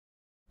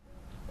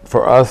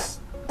For us,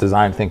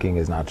 design thinking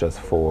is not just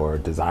for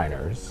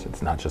designers,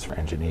 it's not just for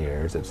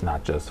engineers, it's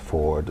not just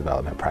for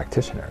development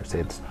practitioners,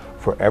 it's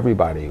for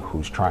everybody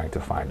who's trying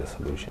to find a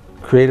solution.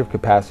 Creative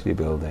capacity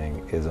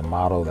building is a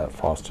model that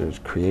fosters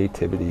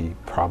creativity,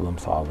 problem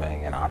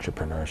solving, and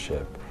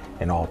entrepreneurship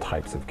in all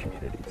types of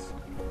communities.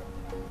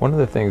 One of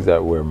the things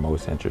that we're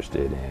most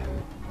interested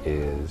in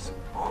is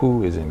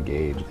who is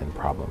engaged in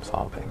problem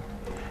solving.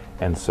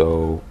 And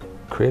so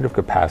creative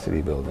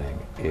capacity building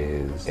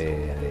is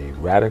a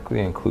radically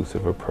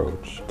inclusive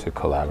approach to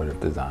collaborative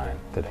design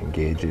that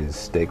engages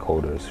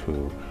stakeholders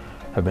who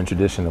have been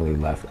traditionally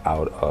left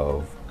out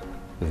of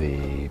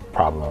the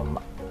problem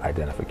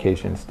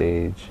identification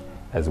stage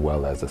as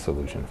well as the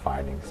solution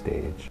finding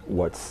stage.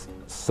 What's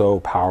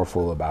so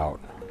powerful about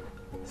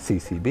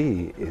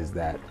CCB is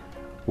that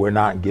we're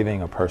not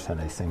giving a person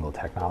a single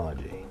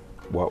technology.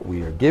 What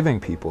we are giving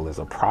people is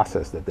a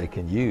process that they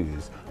can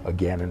use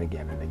again and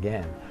again and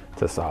again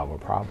to solve a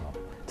problem.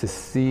 To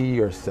see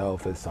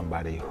yourself as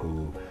somebody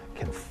who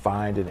can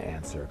find an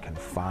answer, can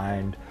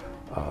find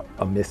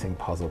a missing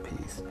puzzle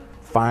piece,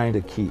 find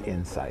a key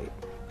insight,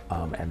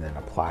 and then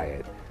apply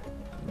it,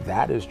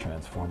 that is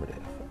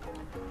transformative.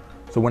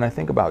 So when I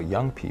think about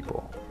young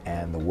people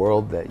and the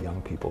world that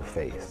young people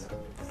face,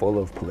 full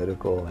of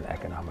political and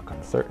economic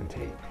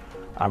uncertainty,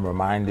 I'm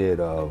reminded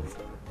of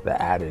the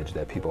adage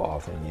that people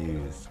often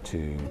use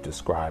to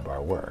describe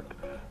our work.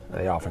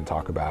 They often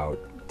talk about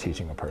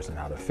teaching a person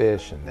how to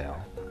fish and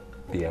they'll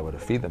be able to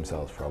feed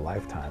themselves for a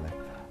lifetime. And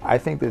I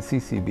think that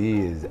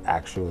CCB is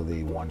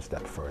actually one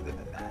step further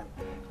than that.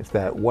 It's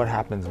that what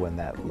happens when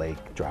that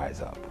lake dries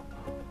up?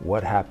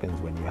 What happens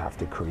when you have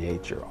to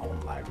create your own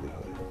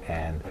livelihood?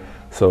 And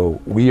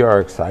so we are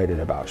excited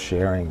about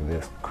sharing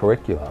this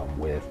curriculum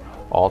with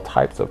all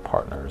types of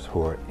partners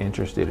who are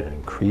interested in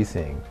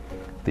increasing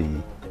the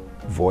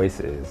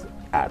voices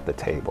at the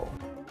table.